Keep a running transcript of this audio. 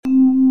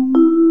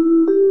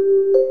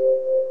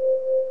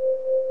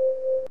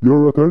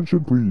Your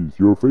attention, please.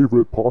 Your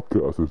favorite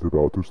podcast is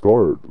about to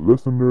start.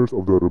 Listeners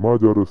of the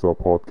Remaja Rasa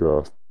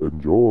podcast,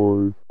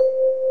 enjoy.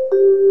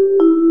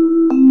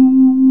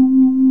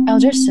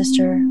 Elder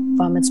sister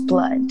vomits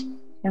blood.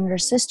 Younger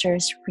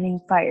sisters breathing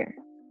fire,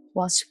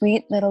 while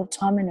sweet little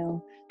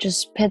Tomino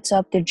just spits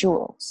up the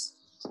jewels.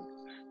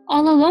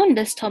 All alone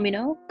does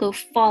Tomino go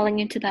falling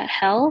into that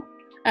hell,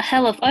 a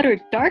hell of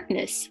utter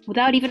darkness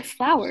without even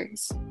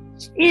flowers.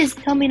 Is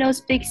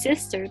Tomino's big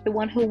sister the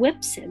one who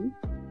whips him?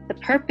 The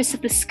purpose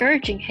of the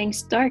scourging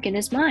hangs dark in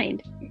his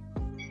mind.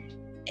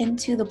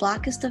 Into the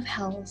blackest of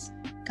hells,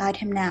 guide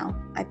him now,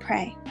 I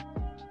pray,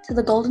 to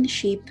the golden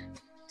sheep,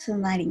 to the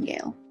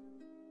nightingale.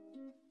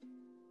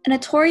 A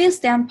notorious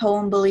damned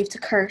poem believed to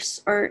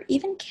curse or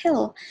even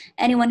kill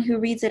anyone who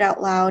reads it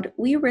out loud,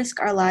 we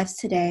risk our lives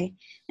today,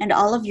 and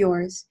all of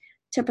yours,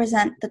 to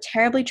present the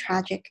terribly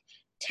tragic,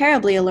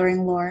 terribly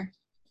alluring lore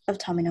of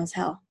Tomino's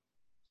Hell.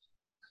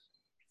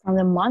 From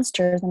the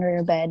monsters under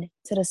your bed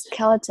to the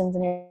skeletons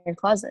in your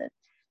closet,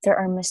 there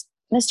are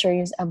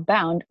mysteries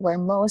abound where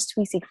most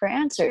we seek for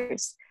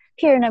answers.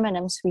 Here in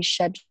M&M's, we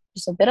shed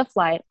just a bit of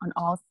light on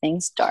all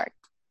things dark.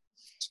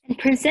 And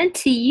present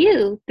to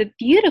you the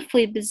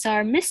beautifully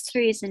bizarre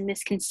mysteries and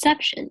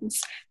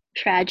misconceptions,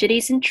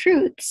 tragedies and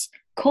truths,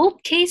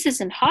 cold cases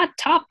and hot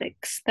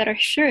topics that are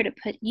sure to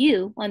put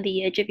you on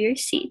the edge of your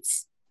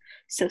seats.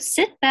 So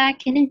sit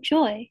back and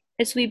enjoy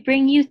as we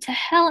bring you to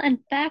hell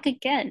and back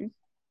again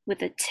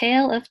with a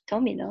tale of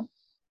Tomino.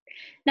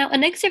 Now,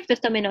 an excerpt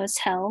of Tomino's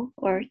Hell,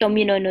 or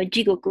Tomino no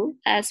Jigoku,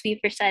 as we've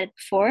recited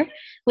before,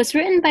 was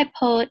written by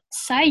poet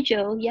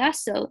Saijo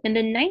Yaso in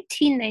the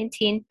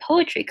 1919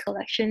 poetry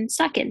collection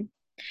Saken.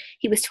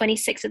 He was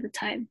 26 at the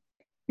time.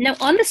 Now,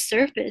 on the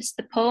surface,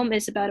 the poem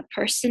is about a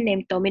person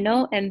named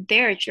Tomino and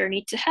their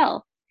journey to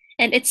hell.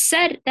 And it's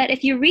said that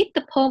if you read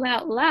the poem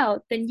out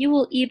loud, then you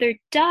will either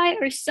die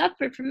or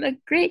suffer from a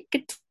great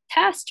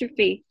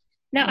catastrophe.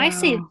 Now, I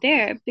say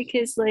there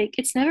because,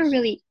 it's never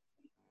really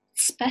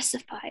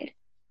specified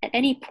at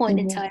any point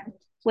in time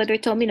whether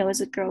Tomino is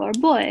a girl or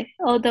boy,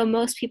 although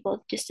most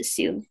people just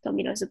assume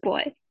Tomino is a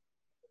boy.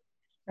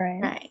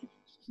 Right.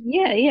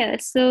 Yeah.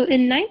 So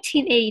in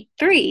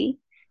 1983,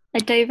 a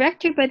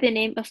director by the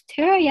name of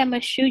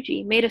Terayama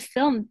Shuji made a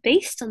film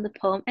based on the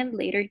poem and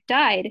later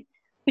died,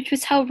 which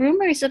was how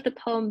rumors of the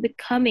poem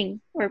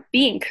becoming or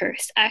being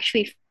cursed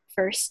actually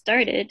first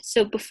started.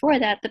 So before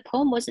that, the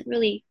poem wasn't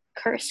really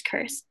cursed.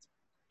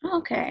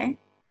 Okay.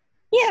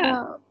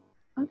 Yeah. So,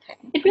 okay.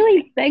 It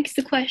really begs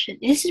the question,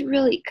 is it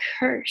really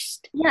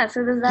cursed? Yeah,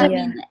 so does that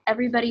mean that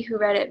everybody who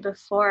read it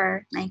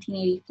before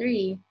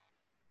 1983,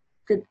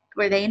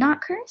 were they not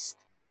cursed?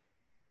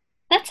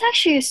 That's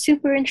actually a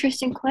super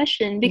interesting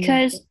question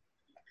because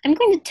I'm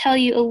going to tell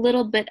you a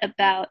little bit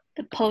about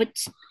the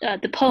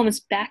poem's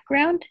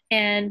background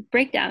and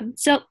breakdown.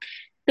 So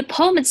the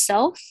poem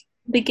itself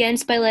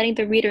begins by letting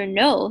the reader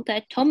know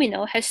that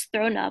Tomino has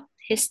thrown up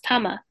his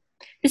tama.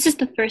 This is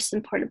the first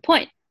important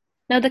point.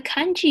 Now, the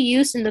kanji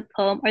used in the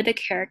poem are the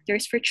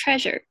characters for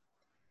treasure.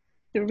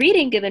 The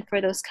reading given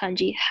for those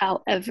kanji,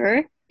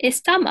 however,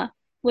 is tama,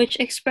 which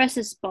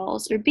expresses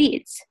balls or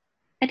beads.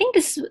 I think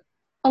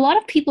a lot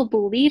of people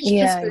believe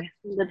this was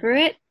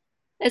deliberate,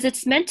 as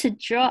it's meant to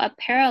draw a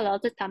parallel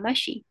to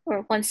tamashi,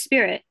 or one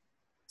spirit.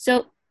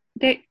 So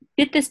they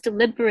did this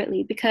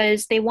deliberately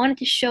because they wanted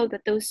to show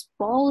that those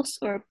balls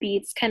or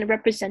beads kind of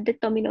represented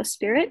Tomino's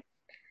spirit.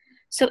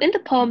 So in the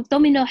poem,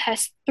 Tomino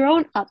has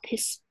thrown up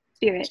his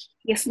spirit.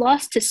 He has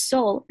lost his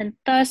soul and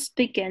thus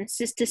begins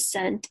his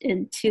descent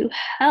into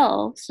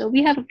hell. So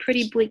we have a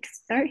pretty bleak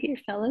start here,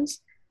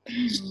 fellas.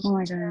 Oh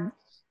my god.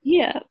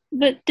 Yeah,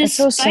 but it's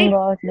so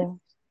symbolic though.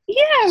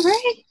 Yeah,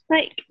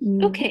 right?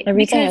 Okay.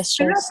 Everything is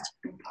just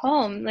the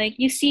poem.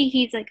 You see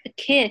he's like a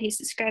kid. He's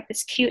described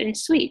as cute and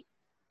sweet.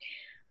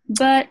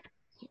 But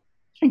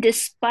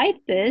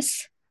despite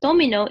this,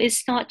 Tomino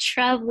is not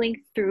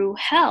traveling through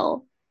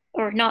hell,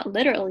 or not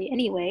literally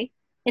anyway.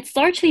 It's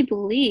largely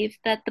believed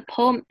that the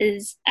poem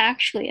is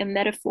actually a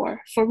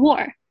metaphor for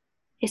war.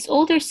 His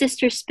older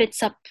sister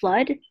spits up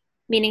blood,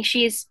 meaning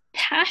she is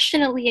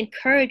passionately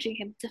encouraging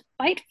him to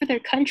fight for their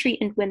country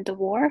and win the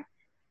war.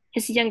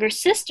 His younger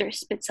sister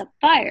spits up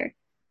fire,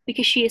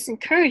 because she is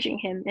encouraging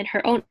him in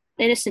her own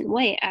innocent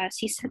way as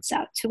he sets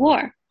out to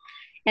war.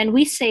 And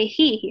we say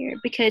he here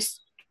because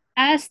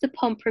as the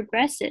poem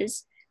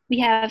progresses, we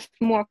have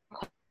more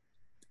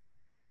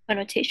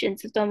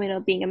connotations of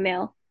Tomino being a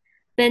male.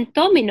 Then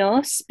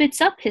Tomino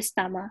spits up his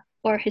tama,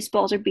 or his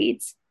balls or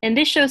beads, and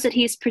this shows that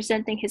he is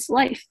presenting his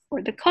life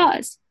for the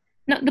cause.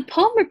 Now, the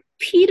poem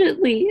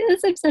repeatedly,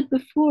 as I've said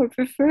before,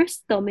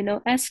 refers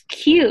Tomino as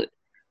cute,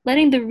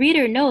 letting the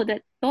reader know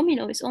that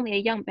Tomino is only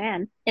a young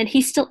man, and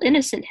he's still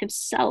innocent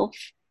himself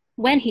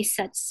when he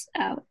sets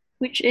out,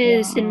 which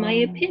is, in my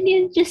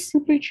opinion, just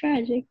super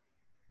tragic.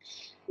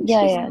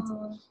 Yeah.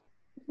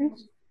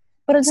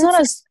 But it's not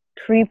as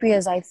creepy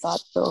as I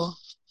thought, though.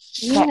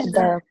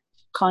 The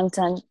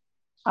content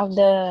of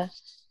the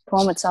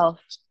poem itself.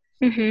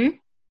 What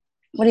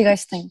do you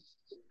guys think?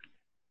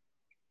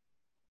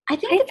 I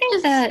think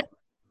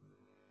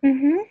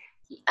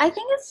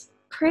it's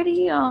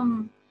pretty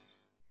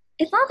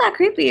it's not that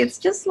creepy. It's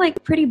just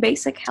like pretty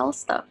basic hell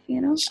stuff,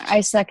 you know?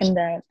 I second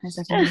that.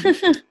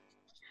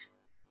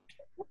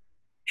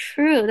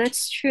 True,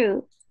 that's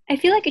true. I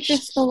feel like it's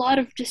just a lot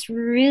of just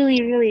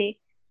really, really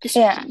just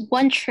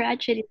one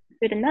tragedy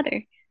after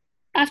another,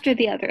 after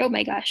the other. Oh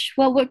my gosh.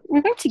 Well,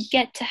 we're going to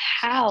get to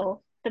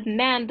how the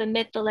man, the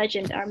myth, the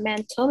legend, our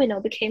man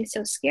Tomino became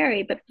so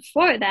scary. But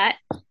before that,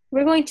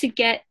 we're going to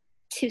get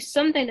to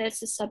something that's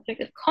the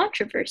subject of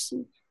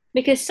controversy.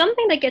 Because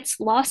something that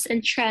gets lost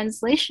in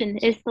translation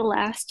is the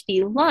last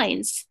few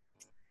lines.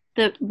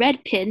 The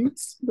red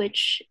pins,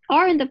 which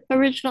are in the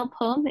original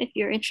poem, if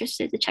you're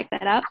interested to check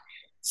that out,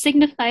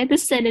 signify the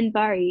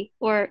senenbari,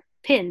 or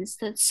pins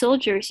that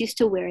soldiers used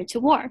to wear into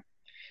war.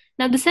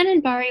 Now, the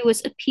senenbari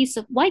was a piece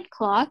of white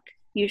cloth,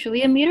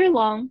 usually a meter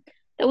long,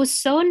 that was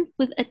sewn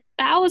with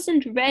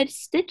 1,000 red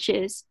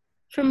stitches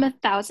from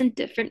 1,000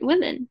 different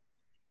women.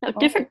 Now,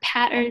 different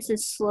patterns and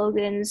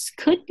slogans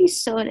could be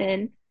sewn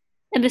in,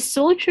 and the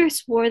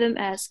soldiers wore them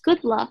as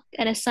good luck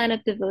and a sign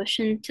of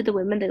devotion to the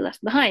women they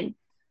left behind.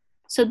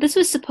 So this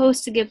was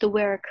supposed to give the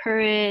wearer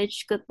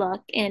courage, good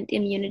luck, and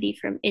immunity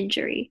from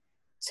injury.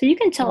 So you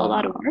can tell a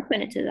lot of work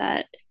went into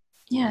that.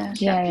 Yeah,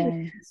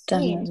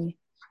 definitely.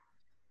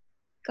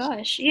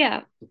 Gosh,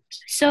 yeah.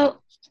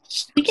 So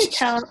we can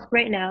tell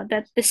right now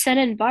that the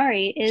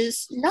senenbari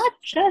is not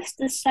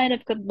just a sign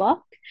of good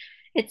luck,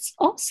 it's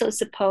also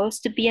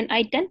supposed to be an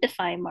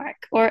identifying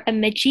mark, or a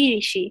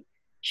megirishi.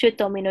 Should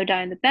Tomino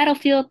die on the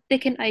battlefield, they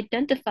can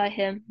identify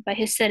him by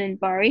his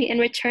senenbari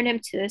and return him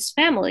to his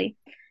family.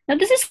 Now,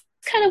 this is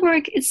kind of where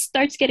it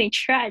starts getting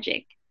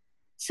tragic.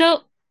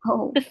 So,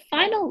 the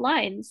final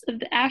lines of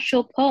the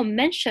actual poem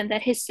mention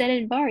that his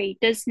senenbari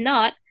does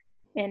not,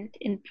 and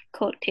in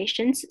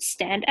quotations,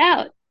 stand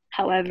out.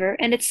 However,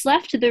 and it's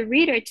left to the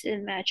reader to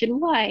imagine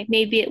why.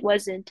 Maybe it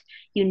wasn't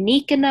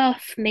unique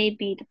enough,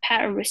 maybe the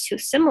pattern was too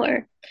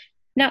similar.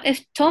 Now,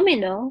 if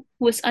Tomino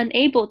was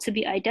unable to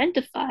be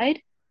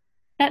identified,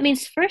 that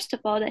means, first of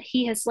all, that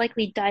he has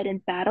likely died in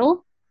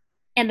battle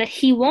and that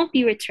he won't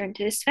be returned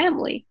to his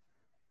family.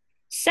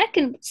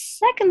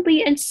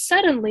 Secondly, and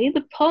suddenly,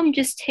 the poem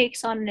just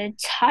takes on an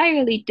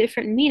entirely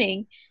different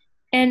meaning,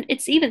 and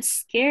it's even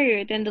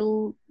scarier than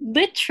the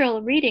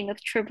literal reading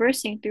of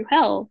traversing through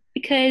hell,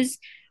 because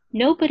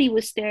nobody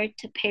was there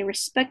to pay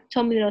respect to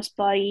Tomino's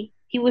body.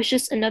 He was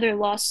just another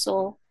lost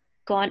soul,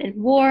 gone in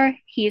war.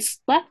 He has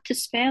left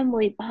his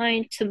family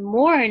behind to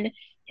mourn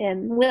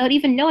him without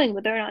even knowing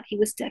whether or not he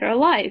was dead or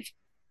alive.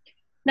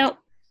 Now,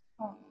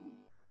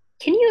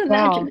 can you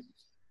imagine? Wow.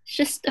 It's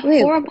just a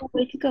horrible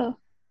way to go.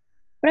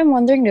 But I'm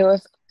wondering though,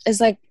 if is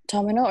like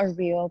Tomino a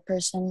real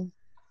person?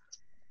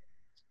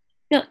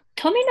 No,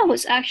 Tomino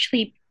was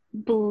actually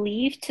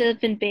believed to have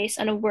been based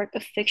on a work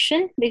of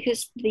fiction,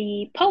 because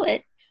the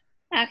poet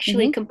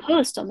actually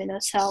composed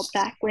Tomino's Hell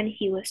back when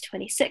he was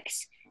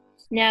 26.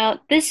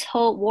 Now, this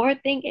whole war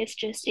thing is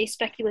just a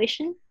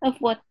speculation of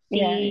what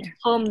the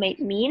poem might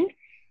mean.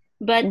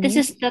 But this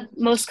is the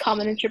most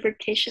common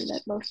interpretation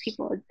that most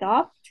people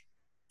adopt,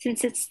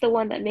 since it's the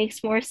one that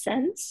makes more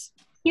sense.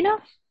 You know,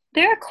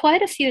 there are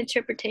quite a few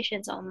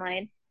interpretations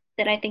online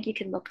that I think you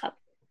can look up.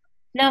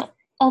 Now,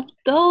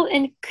 although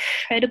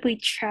incredibly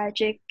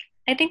tragic,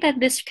 I think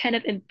that this kind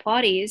of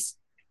embodies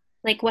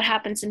like what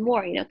happens in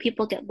war. You know,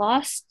 people get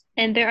lost,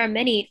 and there are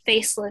many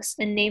faceless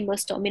and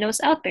nameless Tominos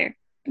out there.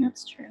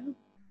 That's true.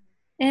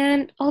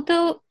 And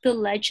although the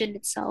legend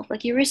itself,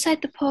 like you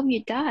recite the poem,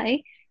 you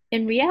die,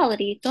 in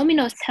reality,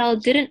 Tomino's Hell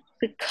didn't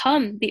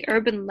become the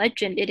urban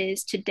legend it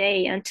is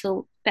today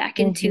until back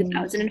in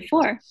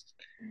 2004.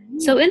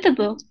 So in the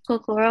book,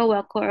 Kokoro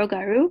wa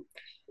Korogaru,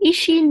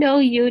 Ishi no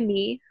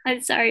Yuni,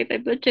 I'm sorry if I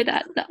butchered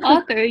that, the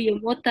author,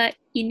 Yomota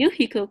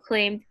Inuhiko,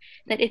 claimed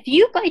that if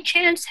you by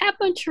chance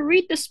happen to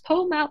read this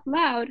poem out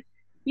loud,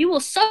 you will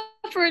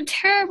suffer a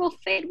terrible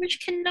fate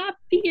which cannot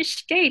be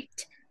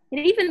escaped.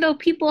 And even though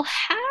people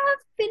have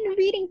been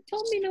reading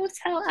Tomino's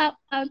Hell out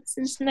loud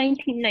since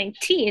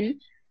 1919,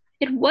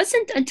 it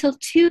wasn't until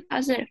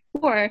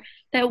 2004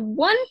 that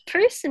one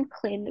person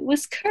claimed it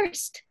was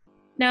cursed.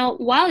 Now,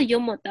 while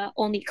Yomota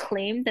only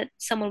claimed that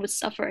someone would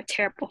suffer a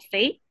terrible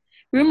fate,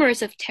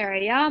 rumors of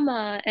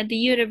Terayama and the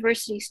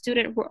university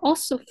student were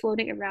also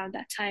floating around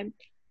that time.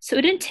 So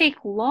it didn't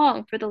take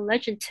long for the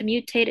legend to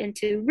mutate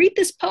into, read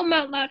this poem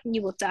out loud and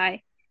you will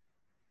die.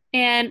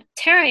 And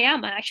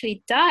Terayama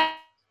actually died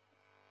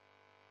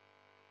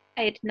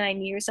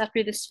 9 years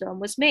after this film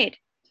was made.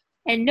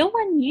 And no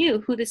one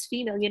knew who this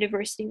female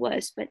university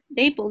was, but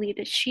they believed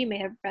that she may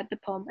have read the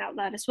poem out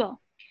loud as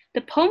well.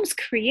 The poem's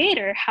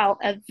creator,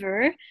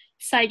 however,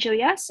 Saijo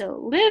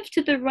Yaso, lived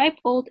to the ripe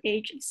old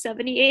age of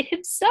 78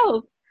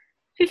 himself,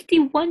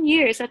 51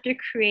 years after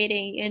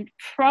creating and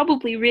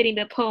probably reading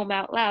the poem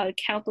out loud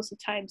countless of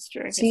times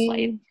during his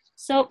life.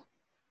 So,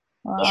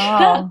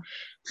 wow.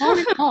 All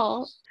in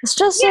all, it's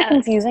just so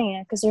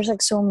confusing, because there's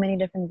like so many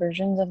different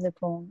versions of the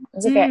poem.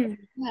 It's like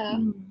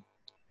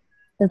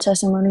the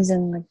testimonies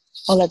and like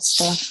all that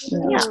stuff. You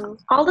know? Yeah,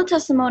 all the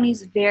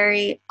testimonies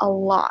vary a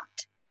lot,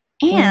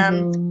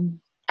 and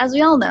as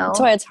we all know, that's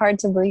why it's hard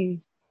to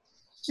believe.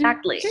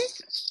 Exactly.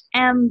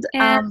 And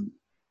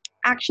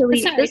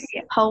actually, Sorry, this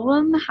yeah.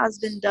 poem has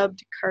been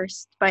dubbed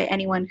cursed by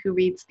anyone who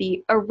reads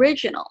the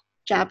original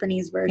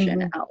Japanese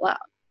version out loud,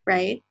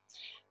 right?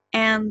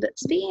 And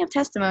speaking of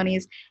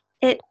testimonies,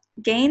 it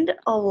gained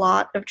a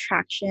lot of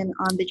traction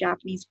on the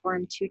Japanese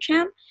forum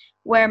 2chan,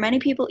 where many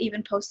people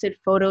even posted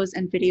photos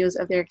and videos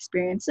of their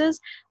experiences.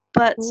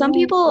 But some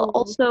people Ooh.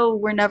 also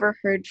were never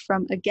heard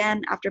from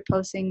again after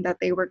posting that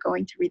they were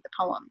going to read the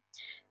poem.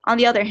 On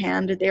the other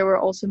hand, there were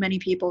also many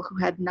people who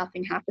had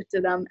nothing happen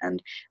to them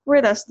and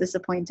were thus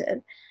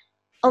disappointed.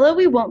 Although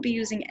we won't be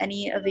using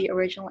any of the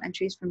original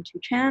entries from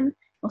 2chan,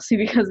 mostly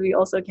because we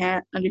also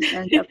can't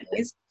understand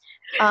Japanese,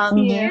 Yeah.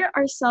 here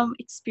are some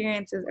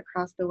experiences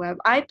across the web.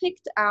 I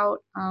picked out,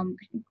 I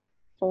think,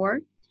 4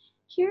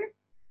 here.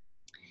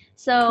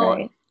 So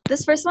Right.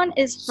 this first one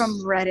is from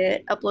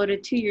Reddit,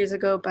 uploaded 2 years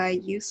ago by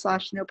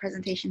u/no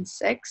presentation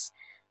 6.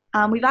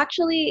 We've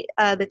actually,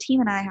 the team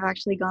and I have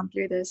actually gone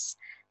through this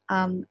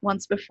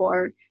once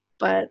before,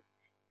 but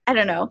I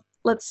don't know.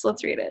 Let's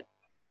read it.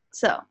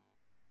 So,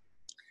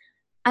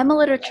 I'm a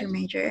literature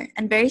major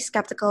and very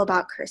skeptical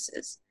about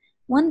curses.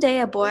 One day,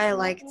 a boy I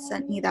liked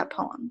sent me that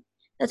poem.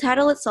 The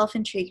title itself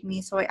intrigued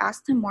me, so I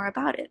asked him more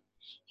about it.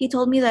 He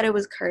told me that it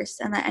was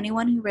cursed and that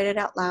anyone who read it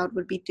out loud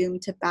would be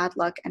doomed to bad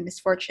luck and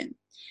misfortune.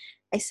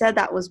 I said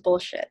that was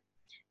bullshit,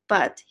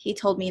 but he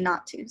told me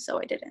not to, so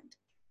I didn't.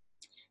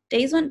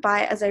 Days went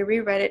by as I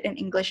reread it in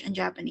English and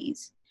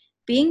Japanese.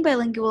 Being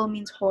bilingual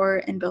means horror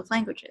in both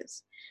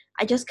languages.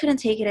 I just couldn't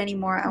take it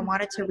anymore and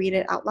wanted to read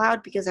it out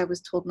loud because I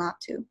was told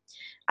not to.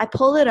 I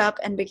pulled it up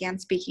and began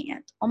speaking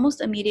it.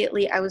 Almost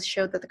immediately, I was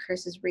showed that the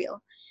curse is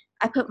real.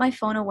 I put my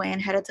phone away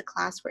and headed to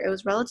class where it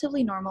was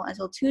relatively normal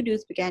until 2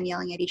 dudes began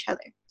yelling at each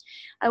other.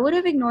 I would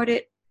have ignored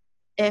it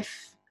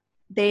if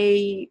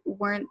they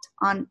weren't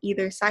on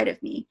either side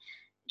of me.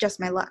 Just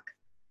my luck.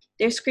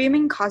 Their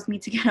screaming caused me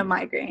to get a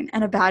migraine,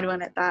 and a bad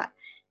one at that.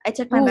 I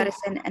took my Ooh.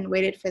 medicine and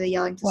waited for the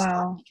yelling to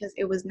stop Wow. because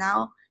it was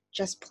now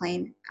just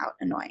plain out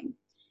annoying.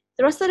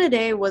 The rest of the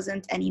day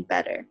wasn't any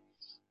better.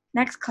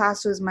 Next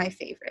class was my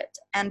favorite,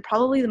 and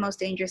probably the most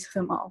dangerous of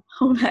them all,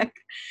 home ec.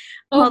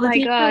 Oh While the my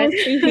teacher god. was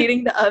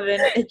preheating the oven,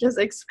 it just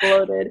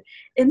exploded,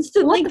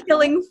 instantly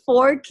killing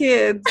 4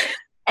 kids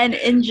and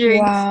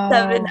injuring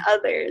 7 Wow.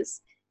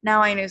 others.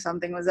 Now I knew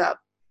something was up.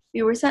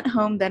 We were sent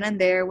home then and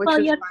there, which Well,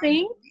 was you fine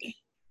think? with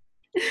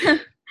me.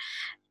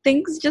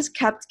 Things just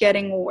kept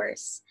getting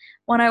worse.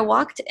 When I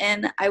walked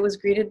in, I was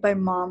greeted by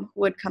Mom,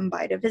 who would come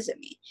by to visit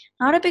me.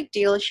 Not a big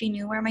deal, she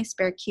knew where my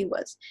spare key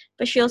was,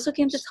 but she also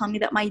came to tell me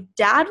that my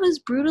dad was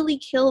brutally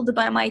killed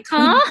by my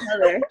twin Huh?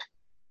 brother.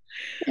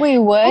 Wait,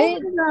 Oh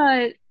what? my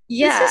god.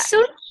 Yeah, This is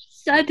so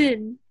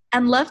sudden.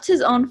 and left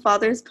his own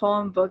father's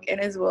poem book in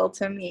his will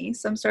to me,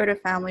 some sort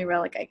of family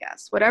relic, I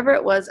guess. Whatever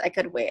it was, I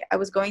could wait. I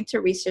was going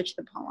to research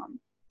the poem.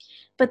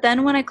 But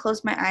then when I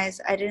closed my eyes,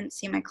 I didn't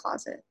see my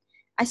closet.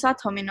 I saw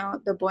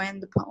Tomino, the boy in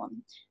the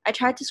poem. I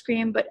tried to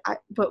scream, but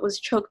was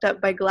choked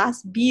up by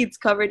glass beads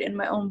covered in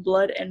my own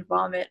blood and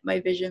vomit, my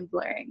vision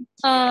blurring.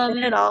 Then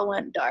it all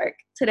went dark.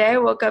 Today I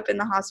woke up in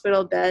the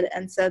hospital bed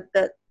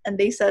and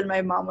they said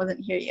my mom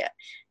wasn't here yet.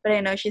 But I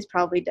know she's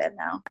probably dead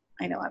now.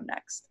 I know I'm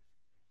next.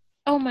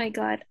 Oh my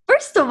god.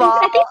 First of all,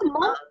 I think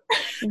Mom.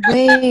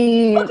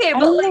 Wait. Okay, I but,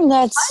 don't like, think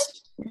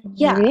that's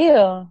yeah.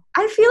 real.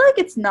 I feel like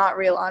it's not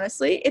real,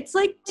 honestly. It's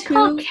like It's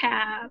all too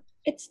cap.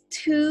 it's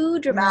too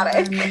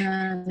dramatic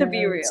No, to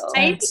be it's- real.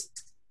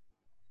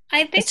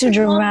 I think It's too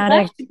the mom dramatic.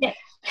 left to get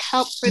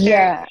help for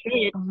Yeah. their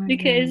kid Oh my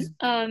because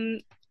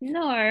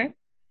no.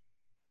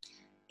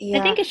 Yeah.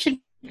 I think it should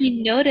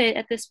be noted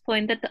at this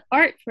point that the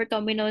art for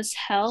Domino's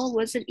Hell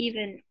wasn't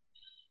even.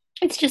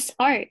 It's just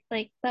art.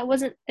 Like that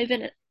wasn't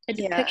even a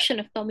depiction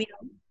of Domino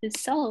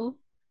himself.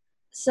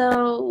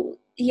 So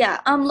yeah,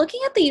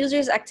 looking at the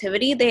users'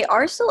 activity, they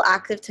are still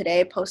active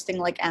today, posting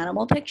like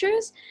animal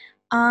pictures.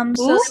 So Ooh.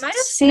 they might have made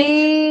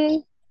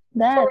See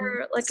that?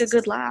 for like a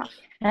good laugh.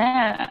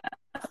 Yeah.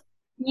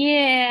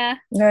 Yeah.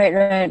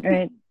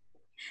 Right.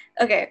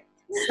 Okay,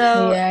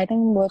 so Yeah, I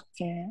think both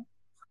can.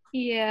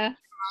 Yeah.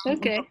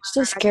 Okay. Just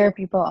to scare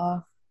people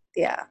off.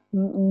 yeah,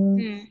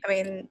 Mm-mm. I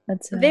mean,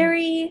 That's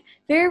very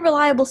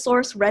reliable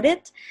source,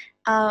 Reddit.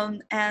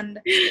 And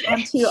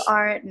onto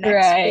our next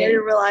very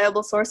Right.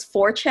 reliable source,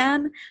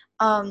 4chan.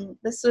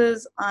 This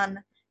was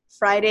on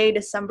Friday,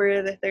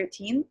 December the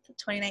 13th,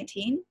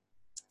 2019.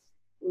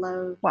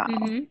 Love Wow.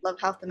 love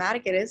how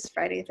thematic it is,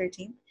 Friday the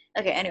 13th.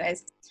 Okay,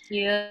 anyways.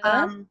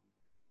 Yeah.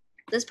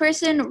 This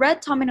person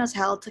read Tomino's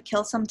Hell to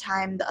kill some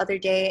time the other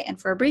day, and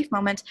for a brief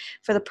moment,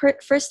 for the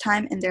first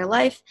time in their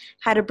life,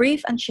 had a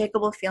brief,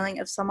 unshakable feeling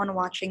of someone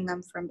watching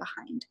them from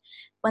behind.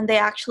 When they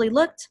actually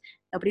looked,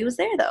 nobody was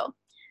there, though.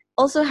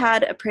 Also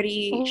had a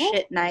pretty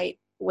shit night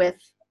with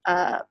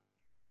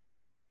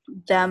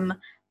them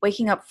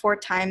waking up 4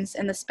 times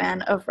in the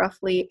span of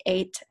roughly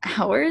 8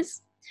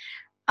 hours.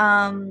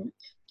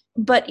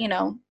 But, you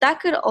know,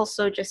 that could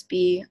also just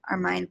be our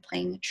mind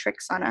playing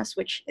tricks on us,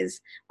 which is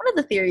one of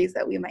the theories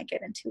that we might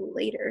get into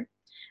later.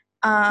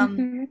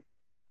 And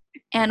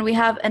we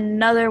have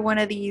another one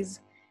of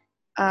these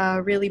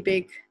really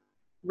big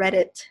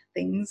Reddit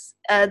things.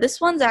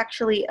 This one's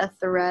actually a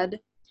thread,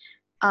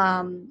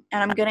 and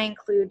I'm going to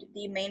include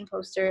the main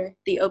poster,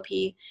 the OP,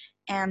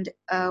 and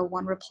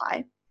one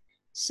reply.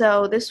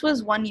 So this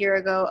was 1 year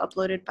ago,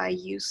 uploaded by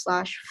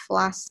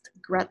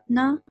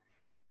u/Flastgretna.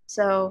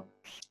 So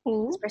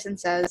this person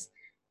says,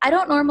 I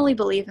don't normally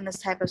believe in this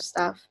type of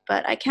stuff,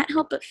 but I can't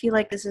help but feel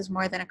like this is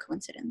more than a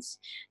coincidence.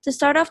 To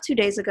start off, 2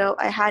 days ago,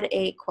 I had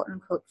a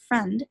quote-unquote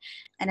friend.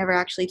 I never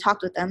actually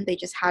talked with them. They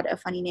just had a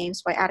funny name,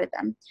 so I added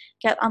them.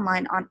 Get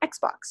online on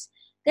Xbox.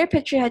 Their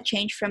picture had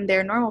changed from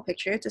their normal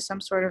picture to some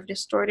sort of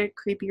distorted,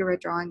 creepy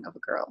drawing of a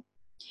girl.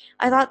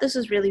 I thought this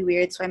was really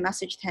weird, so I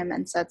messaged him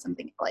and said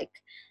something like,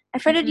 I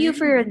friended you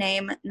for your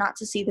name, not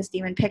to see this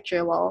demon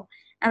picture, lol.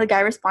 And the guy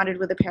responded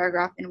with a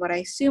paragraph in what I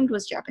assumed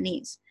was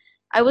Japanese.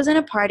 I was in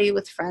a party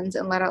with friends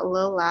and let out a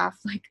little laugh,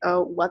 like,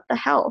 oh, what the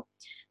hell?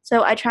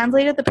 So I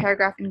translated the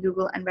paragraph in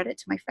Google and read it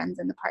to my friends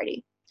in the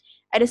party.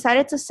 I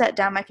decided to set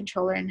down my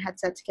controller and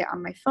headset to get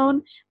on my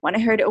phone when I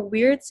heard a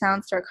weird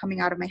sound start coming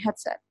out of my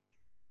headset.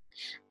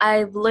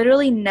 I've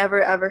literally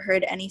never ever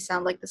heard any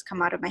sound like this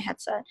come out of my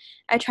headset.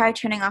 I tried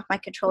turning off my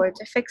controller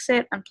to fix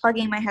it,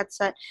 unplugging my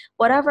headset,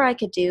 whatever I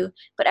could do,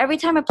 but every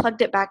time I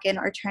plugged it back in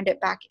or turned it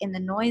back in, the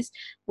noise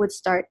would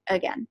start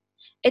again.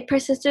 It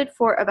persisted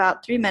for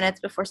about 3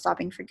 minutes before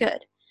stopping for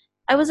good.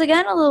 I was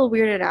again a little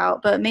weirded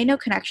out, but made no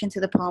connection to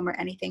the poem or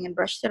anything and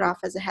brushed it off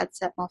as a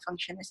headset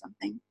malfunction or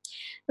something.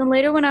 Then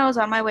later when I was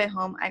on my way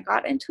home, I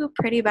got into a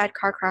pretty bad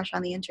car crash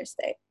on the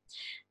interstate.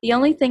 The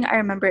only thing I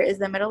remember is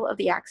the middle of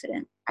the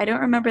accident. I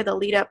don't remember the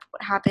lead up,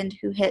 what happened,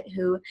 who hit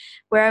who,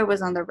 where I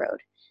was on the road.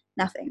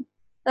 Nothing.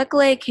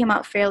 Luckily, it came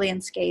out fairly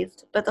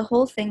unscathed, but the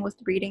whole thing with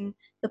reading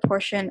the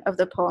portion of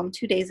the poem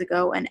 2 days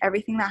ago and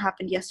everything that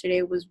happened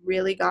yesterday was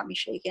really got me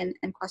shaken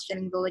and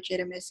questioning the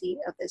legitimacy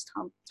of this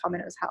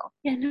Tomino's hell.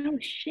 Yeah, no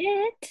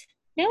shit.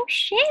 No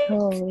shit.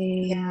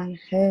 Holy.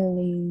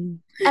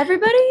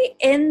 Everybody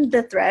in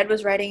the thread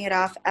was writing it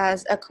off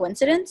as a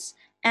coincidence,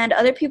 and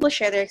other people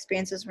share their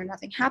experiences where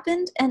nothing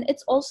happened. And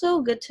it's also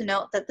good to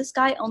note that this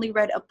guy only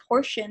read a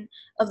portion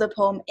of the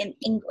poem in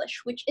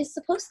English, which is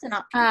supposed to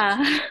not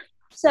count.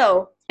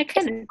 So I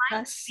couldn't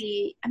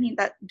be, I mean,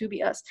 that do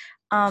be us.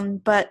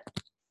 But,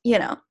 you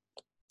know,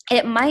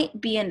 it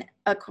might be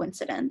a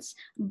coincidence.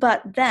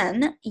 But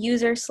then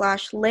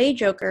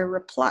user/LayJoker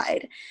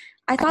replied,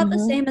 I thought the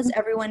same as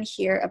everyone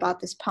here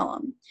about this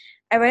poem.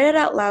 I read it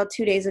out loud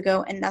 2 days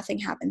ago and nothing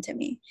happened to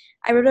me.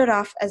 I wrote it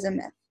off as a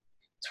myth.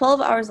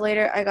 12 hours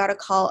later, I got a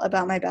call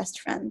about my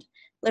best friend.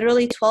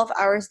 Literally 12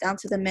 hours down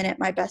to the minute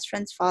my best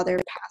friend's father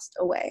passed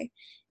away.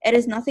 It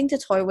is nothing to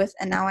toy with,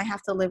 and now I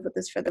have to live with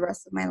this for the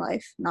rest of my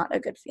life. Not a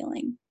good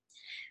feeling.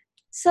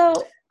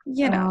 So,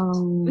 you know,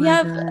 we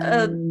have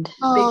a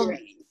big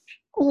range.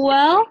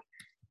 Well.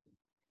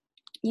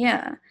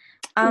 Yeah.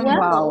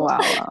 Wow.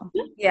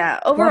 Yeah,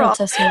 overall, what a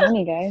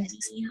testimony, guys.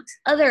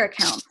 Other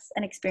accounts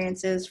and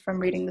experiences from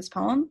reading this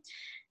poem.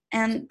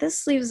 And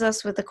this leaves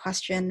us with the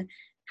question,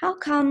 how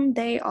come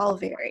they all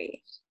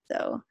vary?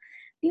 So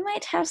we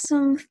might have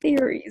some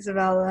theories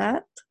about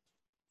that.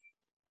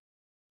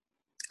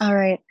 All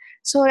right.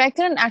 So I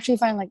couldn't actually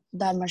find like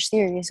that much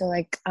theory. So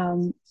like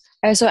I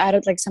also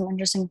added like some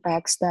interesting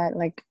facts that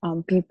like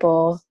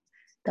people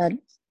that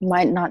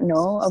might not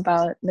know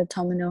about the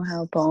Tomino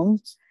Hell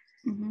poem.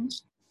 Mm-hmm.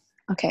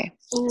 Okay.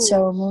 Ooh.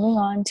 So moving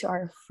on to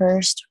our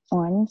first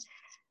one.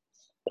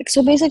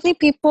 So basically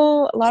a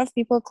lot of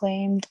people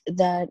claimed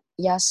that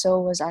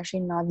Yasso was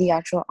actually not the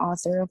actual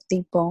author of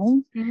the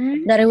poem,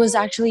 that it was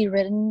actually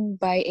written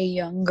by a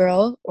young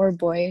girl or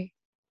boy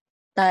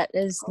that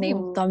is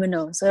named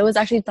Tomino. So it was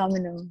actually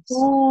Tomino.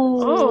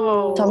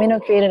 Oh.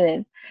 Tomino created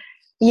it.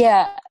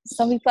 Yeah,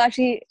 some people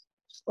actually,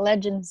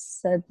 legends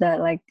said that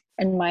like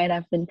it might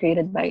have been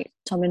created by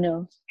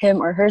Tomino,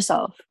 him or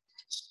herself.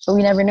 But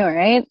we never know,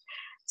 right?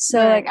 So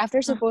like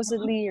after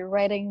supposedly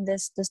writing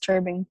this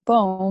disturbing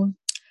poem,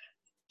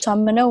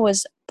 Tomino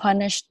was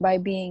punished by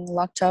being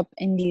locked up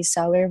in the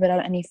cellar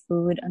without any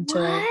food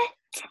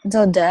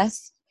until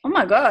death. Oh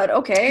my god,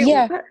 okay.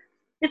 Yeah. What?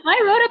 If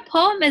I wrote a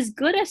poem as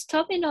good as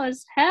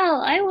Tomino's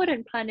hell, I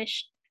wouldn't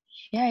punish.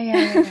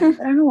 Yeah. I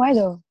don't know why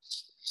though.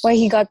 Why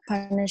he got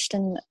punished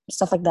and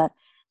stuff like that.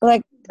 But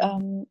like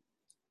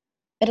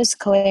it is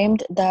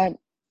claimed that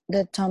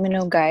the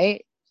Tomino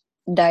guy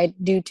died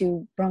due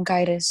to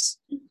bronchitis,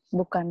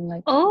 bukan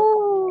like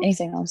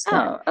anything else.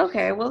 Oh,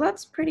 okay. Well,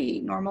 that's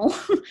pretty normal.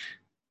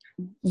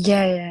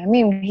 Yeah. I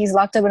mean, he's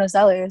locked up in a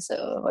cellar,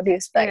 so what do you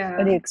expect? Yeah.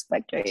 What do you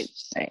expect, right?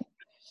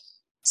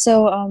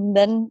 So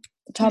then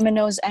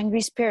Tomino's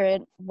angry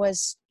spirit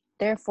was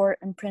therefore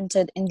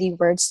imprinted in the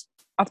words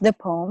of the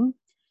poem,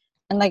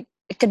 and like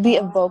it could be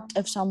evoked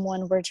if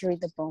someone were to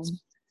read the poem.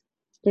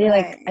 Really,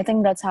 like I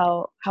think that's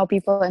how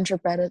people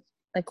interpret it,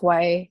 like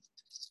why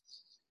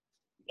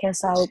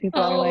how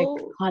people are like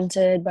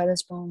haunted by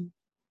this poem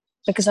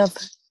because of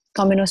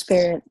Tomino's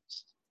spirit.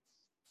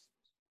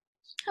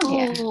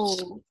 Yeah.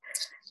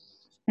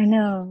 I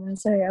know. I'm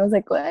sorry. I was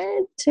like,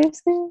 what?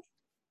 Seriously?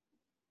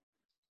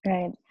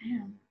 Right.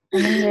 Yeah.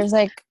 And then there's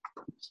like,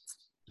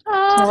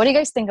 what do you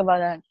guys think about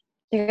that?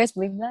 Do you guys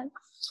believe that?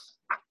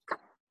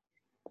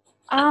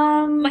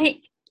 My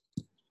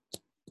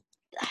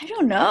I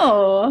don't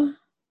know.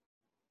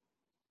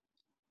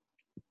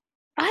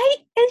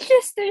 it's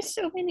just there's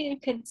so many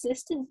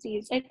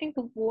inconsistencies. I think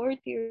the war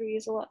theory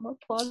is a lot more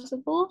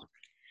plausible.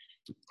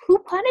 Who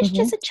punished Mhm.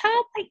 as a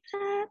child like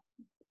that?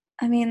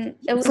 I mean,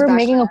 it was For back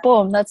making a then.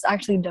 poem, that's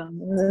actually dumb.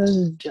 This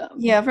is dumb.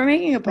 Yeah, for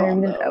making a When I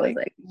poem read it, though. I was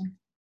Like,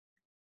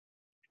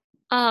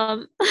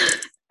 Um,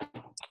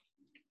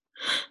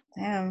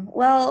 damn.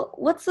 Well,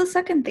 what's the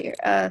second theory?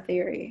 I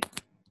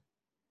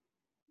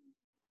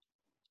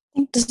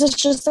think this is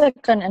just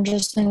like an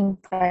interesting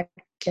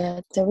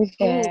bracket that we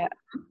get.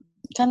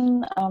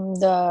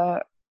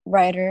 The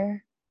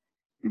writer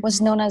was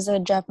Mhm. known as a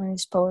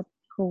Japanese poet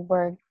who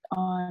worked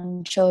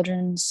on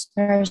children's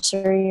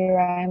nursery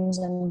rhymes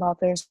and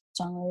popular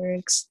song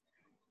lyrics.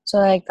 So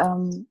like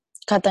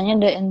katanya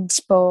the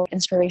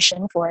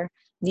inspiration for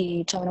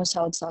the Tomino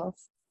cell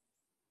itself.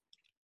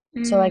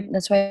 So like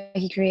that's why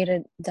he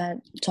created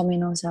that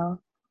Tomino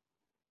cell.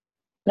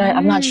 But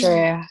I'm not sure.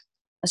 Yeah.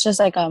 It's just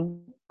like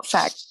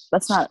fact.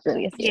 That's not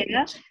really a theory.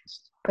 yeah.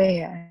 But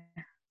yeah.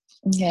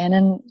 Okay, and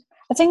then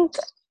I think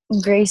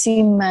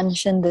Gracie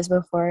mentioned this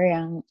before,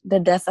 the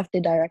death of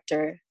the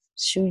director,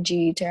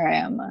 Shuji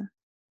Terayama.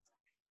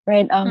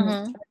 Right?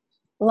 Uh-huh.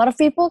 A lot of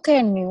people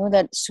kind of knew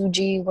that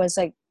Suji was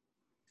like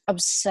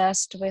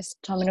obsessed with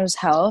Tomino's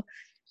Hell,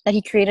 that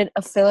he created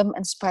a film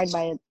inspired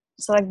by it.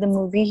 So like the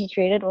movie he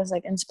created was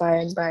like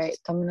inspired by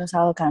Tomino's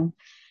Hell kan.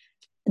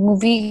 The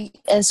movie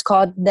is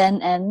called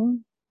Den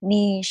En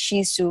ni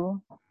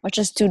Shisu, which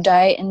is to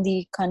die in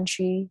the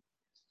country.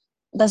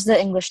 That's the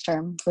English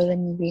term for the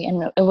movie,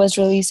 and it was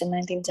released in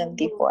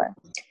 1974.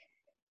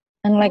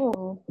 And like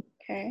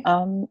Okay.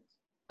 an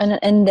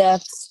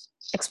in-depth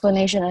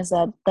explanation is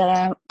that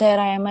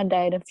Terayama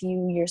died a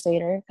few years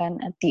later,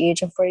 at the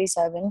age of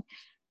 47,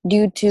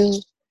 due to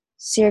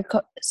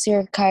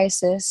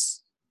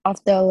cirrhosis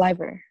of the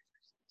liver.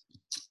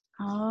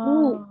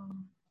 Oh.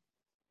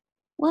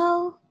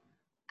 Well,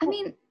 I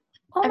mean,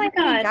 Oh my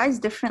everybody god. dies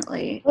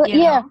differently, Well, you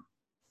yeah. know?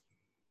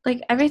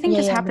 Like, everything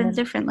just happens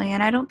differently,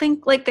 and I don't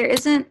think, like, there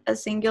isn't a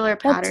singular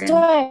pattern.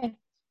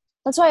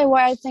 That's why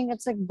I think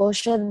it's like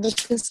bullshit,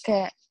 because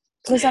kayak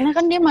tulisannya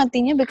kan dia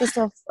matinya because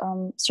of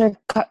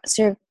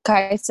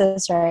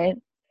cirrhosis, right?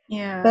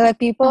 Yeah. But like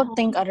people Uh-huh.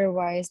 think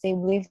otherwise. They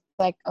believe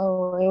like,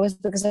 oh, it was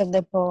because of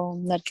the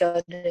poem that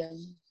killed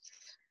him.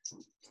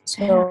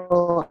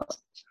 So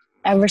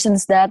ever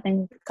since that,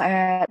 and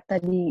kaya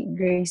tadi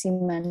Gracie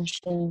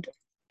mentioned,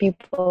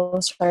 people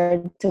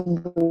started to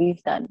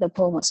believe that the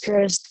poem was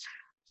cursed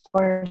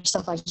or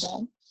stuff like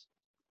that.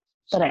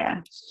 But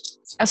yeah,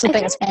 I also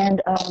think it's,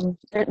 and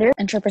their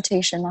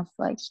interpretation of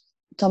like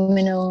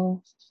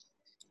Tomino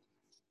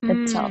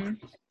itself.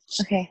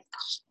 Okay,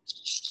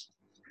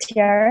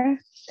 Tiara,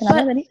 kenapa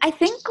But tadi? I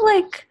think,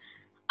 like,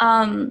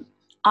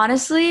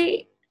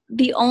 honestly,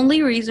 the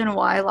only reason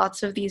why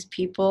lots of these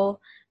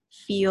people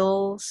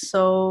feel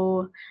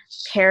so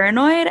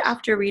paranoid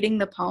after reading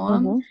the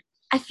poem,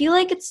 I feel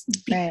like it's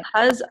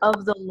because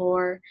of the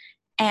lore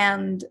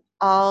and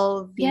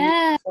all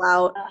the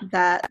clout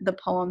that the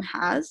poem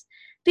has.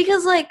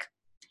 Because, like,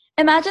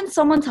 imagine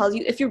someone tells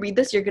you, if you read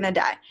this, you're gonna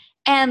die.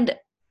 And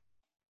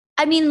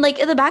I mean, like,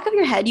 in the back of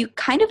your head, you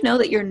kind of know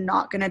that you're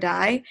not gonna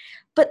die,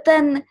 but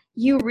then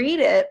you read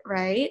it,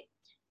 right?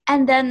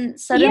 And then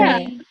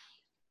suddenly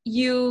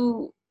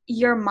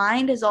your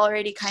mind has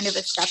already kind of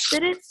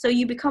accepted it, so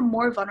you become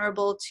more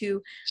vulnerable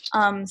to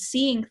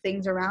seeing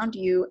things around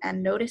you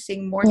and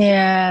noticing more things.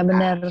 Yeah,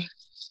 benar.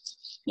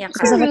 Yeah,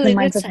 It's a really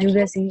good mindset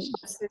juga sih.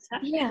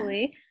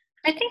 actually.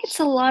 I think it's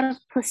a lot of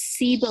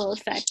placebo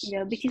effect,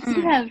 because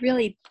you have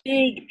really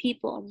big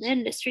people in the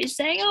industry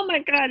saying, oh my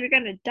god, you're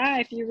gonna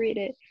die if you read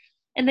it.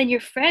 And then your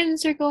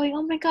friends are going,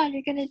 oh my god,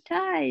 you're gonna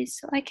die.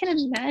 So I can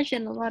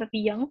imagine a lot of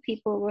young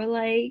people were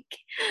like,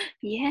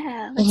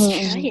 yeah, let's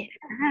try it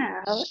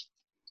out.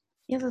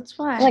 Yeah, that's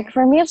why. Like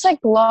for me, it's like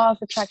law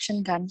of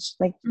attraction kan.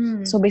 Like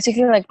so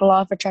basically, like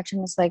law of attraction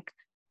is like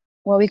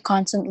what we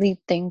constantly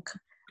think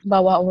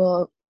about what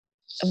will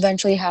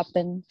eventually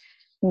happen.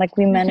 Like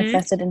we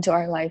manifest it into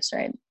our lives,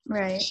 right?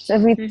 Right. So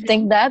if we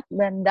think that,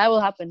 then that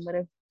will happen. But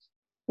if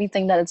we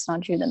think that it's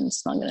not true, then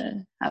it's not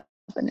gonna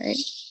happen, right?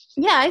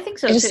 Yeah, I think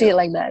so I too. just see it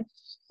like that.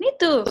 Me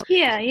too.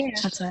 Yeah.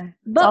 That's why.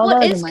 But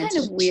what is kind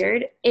of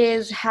weird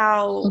is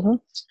how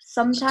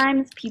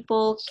sometimes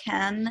people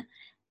can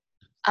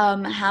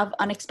have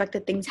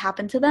unexpected things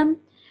happen to them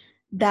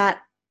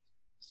that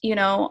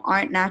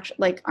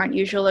aren't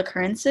usual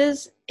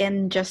occurrences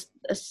in just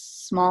a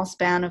small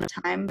span of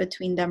time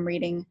between them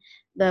reading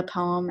the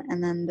poem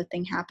and then the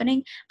thing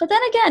happening. But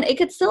then again, it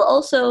could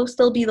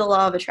still be the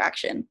law of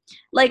attraction.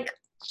 Like,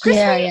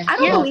 personally, I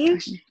don't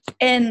believe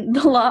in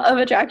the law of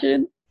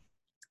attraction.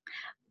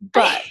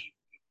 But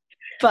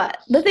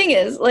the thing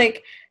is,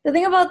 like, the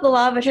thing about the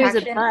law of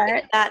attraction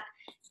is that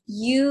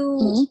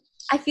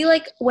I feel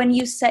like when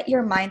you set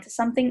your mind to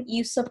something,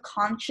 you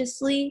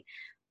subconsciously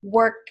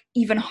work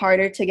even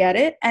harder to get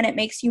it, and it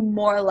makes you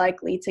more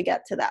likely to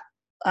get to that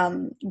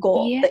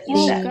goal that you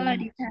set. God,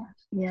 yeah.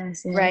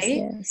 Yes, Right?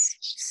 yes.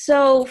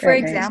 So, for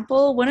Right.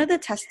 example, one of the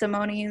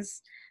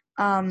testimonies,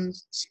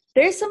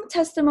 there's some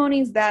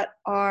testimonies that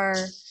are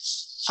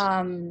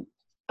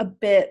a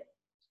bit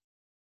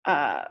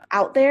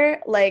out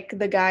there, like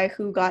the guy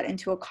who got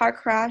into a car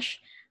crash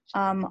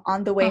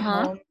on the way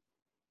home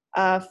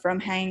from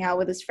hanging out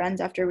with his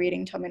friends after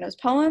reading Tomino's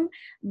poem.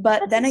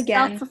 But then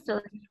again,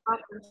 self-fulfilling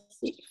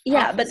prophecy.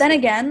 yeah, but then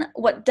again,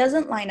 what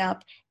doesn't line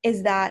up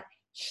is that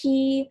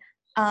he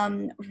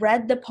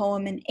read the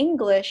poem in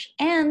English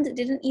and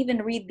didn't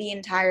even read the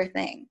entire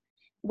thing,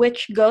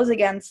 which goes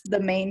against the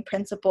main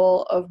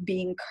principle of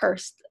being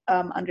cursed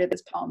under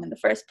this poem in the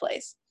first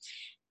place.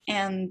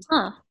 And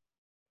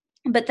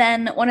but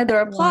then one of the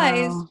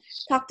replies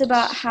talked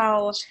about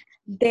how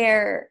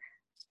their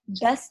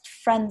best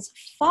friend's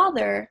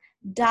father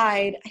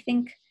died, I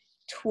think,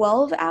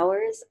 12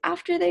 hours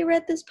after they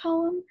read this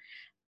poem.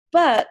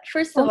 But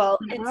first of all,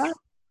 it's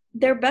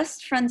their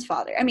best friend's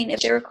father. I mean,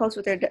 if they were close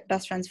with their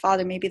best friend's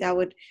father, maybe that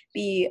would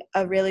be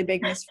a really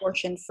big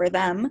misfortune for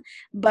them.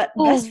 But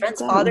best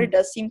friend's father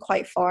does seem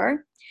quite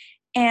far.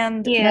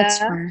 And that's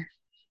far.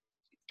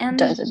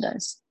 And it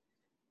does.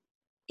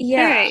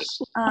 Yeah.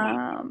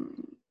 Right.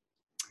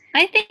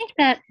 I think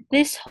that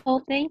this whole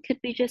thing could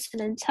be just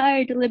an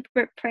entire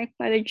deliberate prank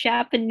by the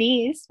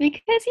Japanese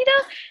because,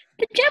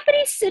 the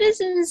Japanese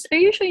citizens are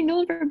usually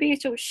known for being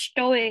so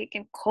stoic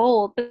and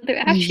cold, but they're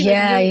actually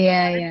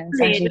it's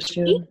actually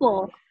true.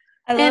 people.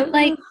 And you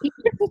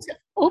just need to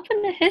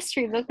open the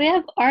history book. They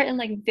have art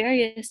in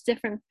various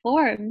different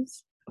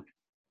forms.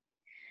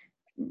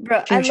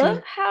 Bro, I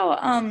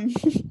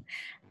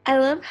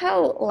love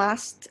how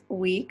last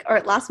month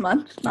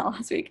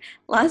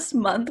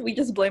we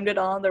just blamed it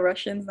all on the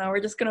Russians. Now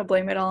we're just gonna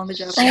blame it all on the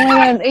Japanese. Oh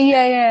my god,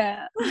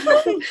 yeah.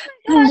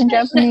 The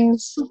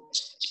Japanese.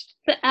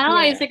 The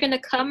allies are gonna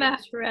come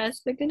after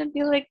us. They're gonna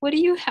be like, "What do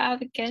you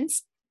have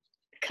against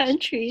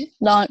countries?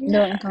 Don't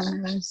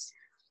come at us."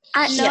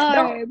 But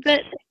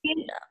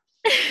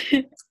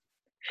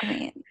I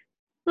mean,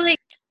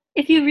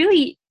 if you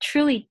really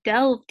truly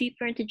delve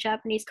deeper into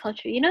Japanese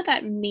culture, you know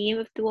that meme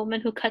of the woman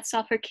who cuts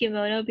off her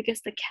kimono because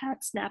the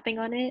cat's napping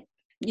on it?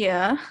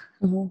 Yeah.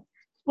 Mm-hmm.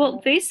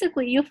 Well,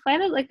 basically, you'll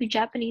find that the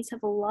Japanese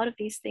have a lot of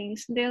these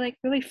things. And they're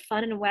really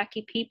fun and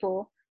wacky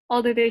people,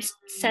 although their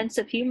sense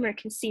of humor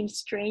can seem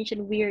strange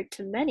and weird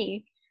to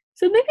many.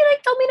 So maybe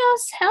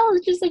Domino's Hell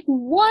is just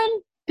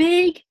one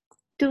big,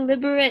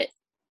 deliberate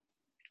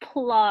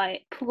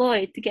ploy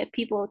to get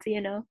people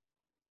to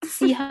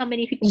see how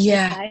many people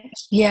die.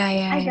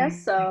 Yeah. I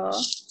guess so.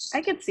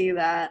 I could see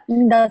that.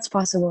 That's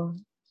possible.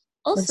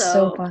 Also, that's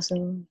so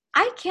possible.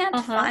 I can't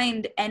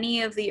find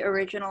any of the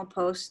original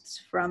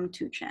posts from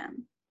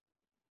 2chan.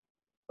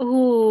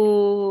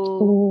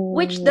 Ooh.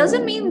 Which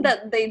doesn't mean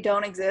that they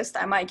don't exist.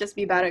 I might just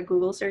be bad at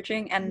Google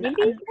searching, and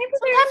maybe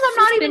sometimes I'm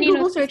not even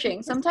Google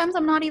searching. Sometimes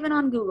I'm not even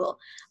on Google.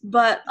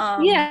 But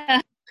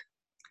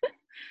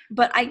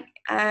but I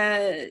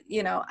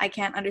I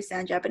can't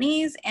understand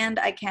Japanese, and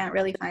I can't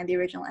really find the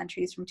original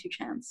entries from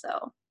 2chan,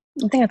 so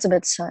I think it's a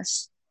bit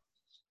sus.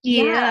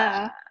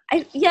 Yeah.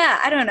 I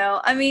don't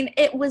know. I mean,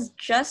 it was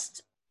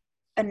just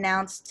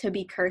announced to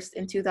be cursed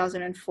in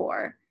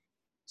 2004.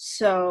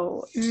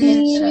 So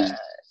in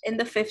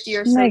the 50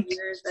 or so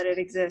years that it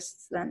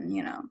exists, then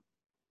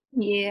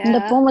Yeah. And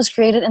the poem was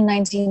created in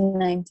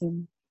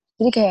 1919.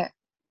 Jadi kayak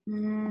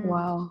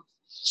wow.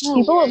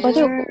 People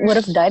would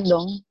have died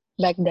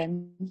back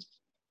then.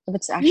 If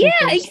it's actually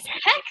cursed.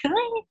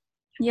 Exactly.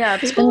 Yeah,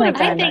 people I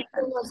think it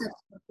was a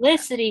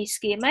publicity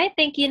scheme. I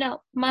think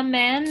my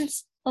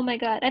man's. Oh my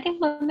god! I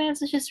think my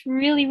man's is just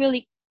really,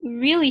 really,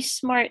 really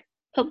smart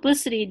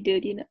publicity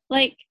dude.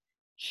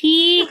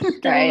 He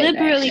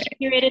deliberately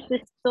curated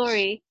this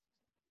story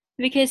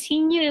because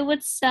he knew it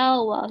would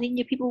sell well. He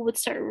knew people would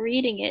start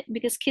reading it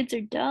because kids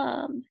are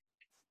dumb.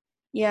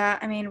 Yeah,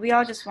 I mean, we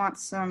all just want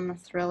some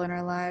thrill in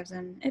our lives,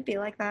 and it'd be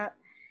like that.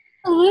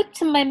 Look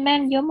to my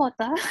man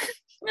Yomota.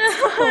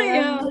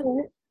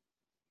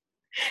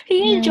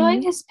 He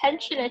enjoying his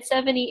pension at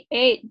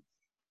 78.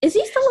 Is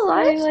he still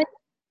alive?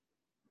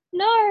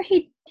 No, I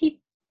think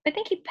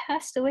he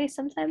passed away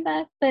sometime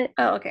back, but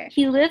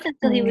he lived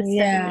until he was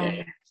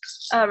 78.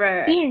 Oh,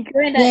 right. He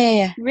enjoyed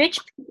that rich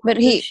people.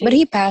 But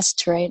he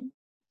passed, right?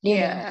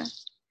 Yeah.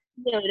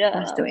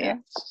 Passed away.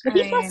 But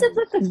he must have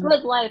lived a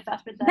good life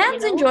after that.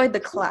 Mans enjoyed the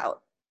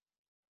clout.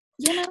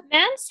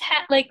 Mans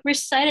had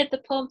recited the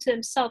poem to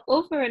himself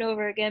over and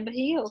over again, but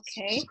he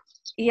okay.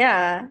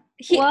 Yeah.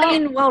 I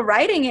mean, while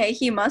writing it,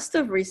 he must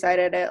have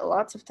recited it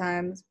lots of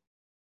times.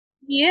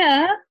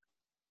 Yeah.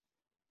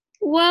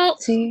 Well,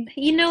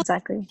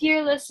 exactly.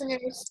 Dear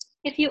listeners,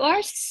 if you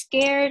are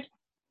scared,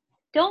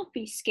 don't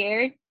be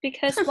scared,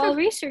 because while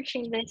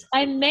researching this,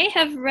 I may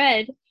have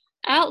read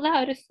out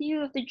loud a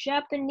few of the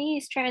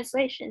Japanese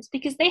translations,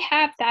 because they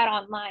have that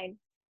online.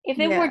 If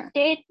it were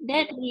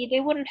deadly, they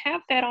wouldn't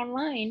have that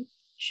online.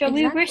 So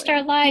we risked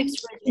our lives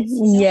for this.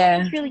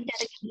 It's really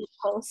dedicated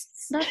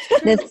posts.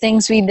 The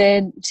things we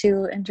did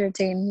to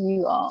entertain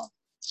you all.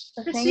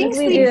 The things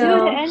we do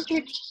to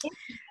entertain.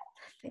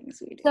 Things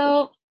we do.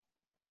 So,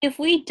 if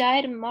we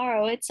die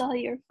tomorrow, it's all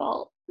your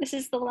fault. This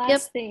is the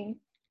last thing.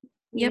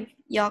 Yep,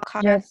 y'all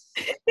caught Yep. us.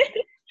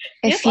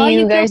 If all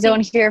you you guys guilty.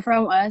 don't hear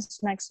from us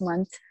next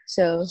month,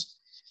 so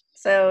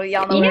So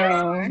y'all know you where we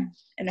know, are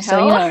in so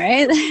hell. you know,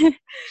 right?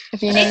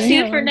 If you know, Stay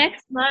you tuned for know.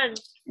 next month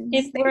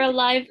if we're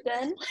alive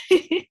then.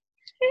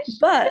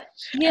 But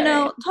you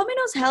know,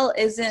 Tomino's Hell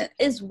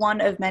is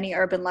one of many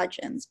urban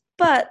legends.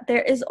 But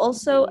there is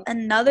also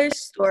another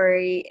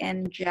story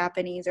in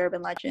Japanese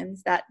urban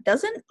legends that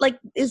doesn't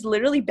is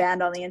literally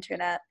banned on the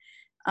internet.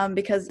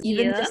 Because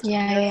even Yeah. just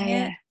Yeah, hearing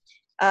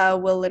yeah,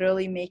 it will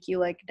literally make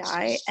you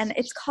die. And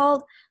it's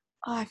called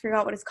I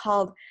forgot what it's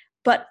called,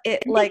 but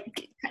it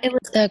It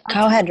was The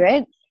cowhead,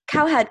 right?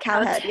 cowhead,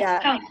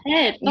 yeah.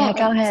 Cowhead. Yeah, Oh,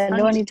 cowhead.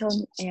 The one okay.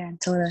 you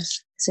told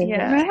us. So,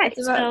 Yeah. Right.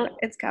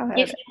 It's cowhead.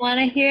 If you want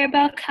to hear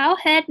about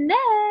Cowhead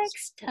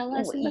next, tell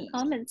us in the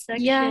comments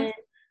section.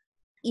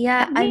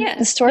 Yeah, I mean,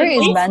 the story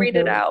is we'll banned. read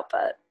it out,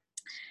 but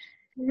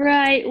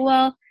right.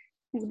 Well,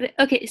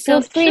 okay.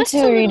 So feel free just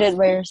to a read little it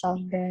by yourself,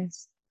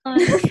 guys. on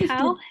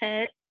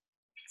Cowhead.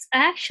 It's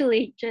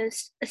actually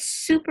just a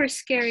super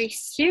scary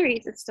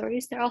series of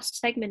stories. They're all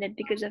segmented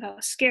because of how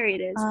scary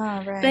it is.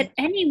 right. But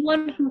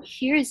anyone who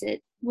hears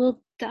it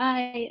will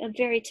die a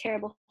very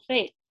terrible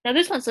fate. Now,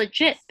 this one's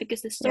legit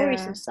because the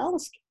stories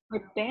themselves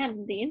are banned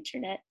on the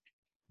internet.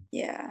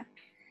 Yeah.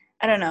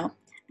 I don't know.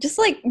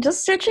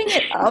 Just searching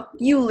it up,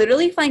 you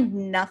literally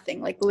find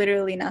nothing.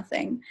 Literally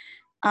nothing.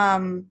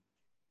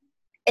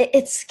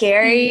 It's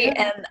scary,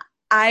 and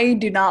I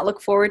do not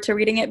look forward to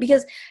reading it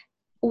because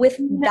with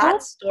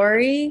that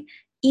story,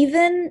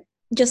 even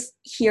just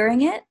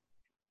hearing it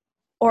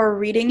or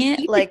reading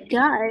it,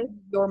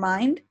 your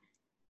mind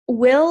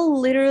will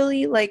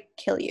literally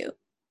kill you.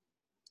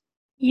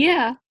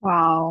 Yeah.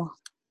 Wow.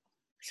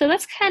 So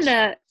that's kind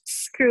of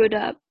screwed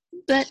up,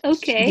 but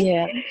okay.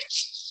 Yeah.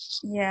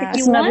 Yeah.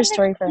 It's another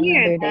story for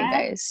another day,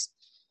 guys.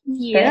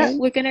 Yeah, right?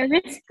 we're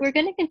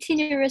gonna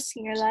continue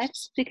risking our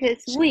lives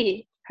because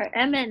we are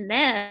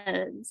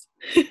M&Ms.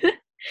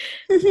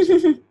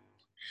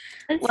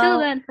 Until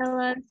then,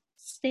 fellas,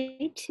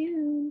 stay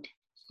tuned.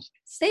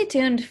 Stay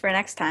tuned for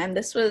next time.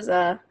 This was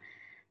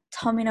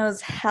Tomino's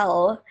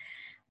Hell.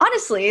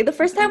 Honestly, the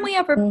first time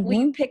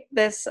we picked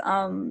this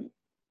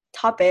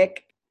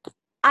topic,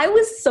 I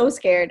was so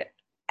scared.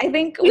 I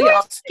think we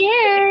were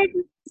scared.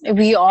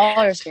 We all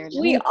are scared.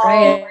 We all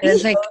right?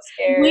 It's so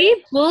scared.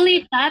 We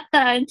bullied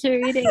Tata into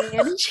reading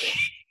it.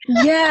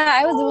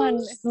 Yeah, I was the one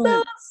who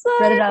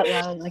read it out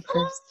loud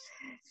first.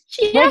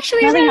 She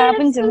actually nothing read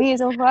happened to me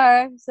so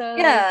far. So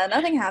yeah,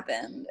 nothing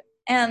happened.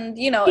 And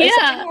if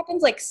something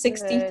happens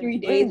 63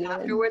 days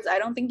afterwards, I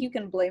don't think you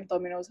can blame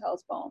Tomino's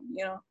Hell's poem,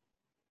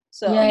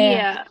 So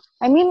yeah.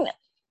 I mean,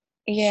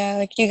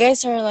 you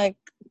guys are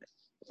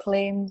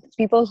claimed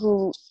people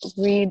who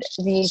read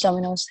the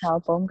Tomino's Hell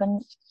poem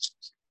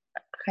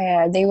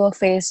they will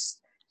face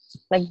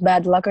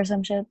bad luck or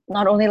some shit.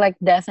 Not only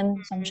death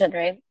and some shit,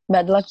 right?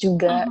 Bad luck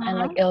juga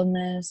and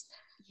illness,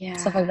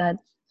 stuff like that.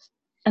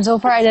 And so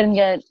far, I didn't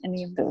get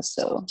any of those.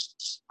 So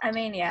I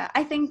mean,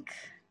 I think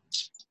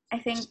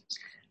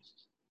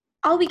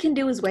all we can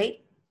do is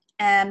wait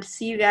and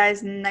see you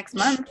guys next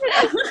month.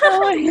 Oh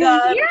my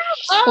god!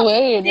 Yeah,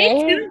 wait, stay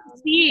tuned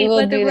to see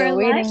whether we're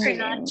alive or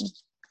not.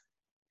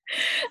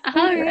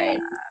 All right,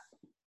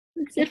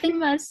 that's it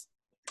from us.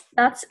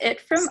 That's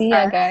it from us. See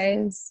ya,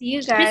 guys. See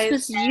you guys.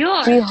 This was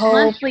your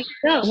monthly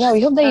dose. Yeah,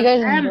 we hope that you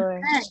guys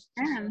enjoy.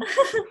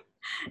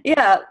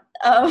 Yeah.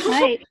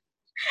 Right.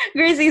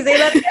 Gracie, say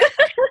that again.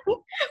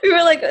 We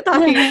were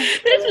talking.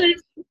 This was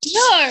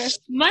your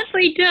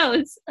monthly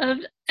dose of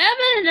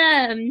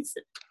M&Ms.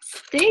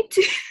 Stay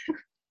tuned.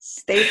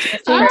 Stay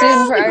tuned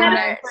for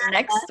our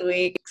next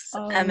week's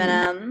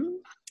M&M.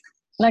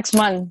 Next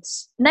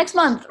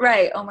month,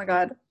 right? Oh my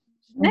god.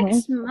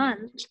 Next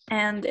month.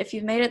 And if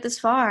you've made it this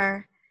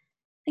far,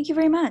 thank you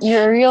very much.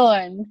 You're a real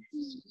one.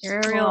 You're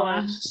a real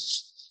one.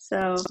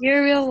 So you're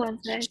a real one,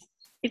 guys.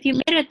 If you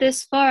made it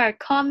this far,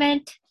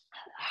 comment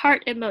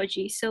heart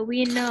emoji so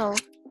we know.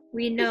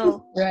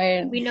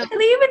 Right. We know. Can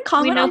they even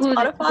comment on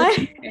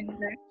Spotify?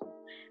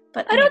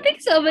 But I don't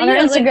think so. But on our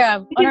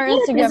Instagram. On our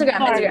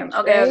Instagram.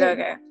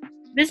 Okay.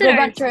 Visit Go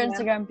back to our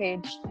Instagram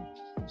page.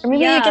 Or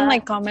maybe you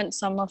can comment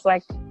some of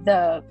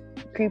the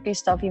creepy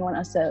stuff you want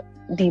us to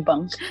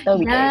debunk. That would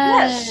be great.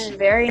 Yes,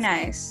 very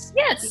nice.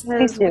 Yes,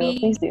 please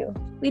do.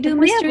 We do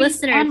mysteries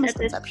listeners and at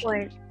this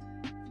point.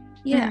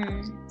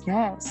 Yeah.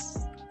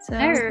 Yes. So,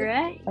 all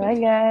right,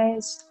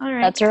 guys. All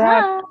right. That's a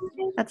wrap.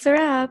 That's a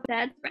wrap.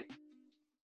 That's right.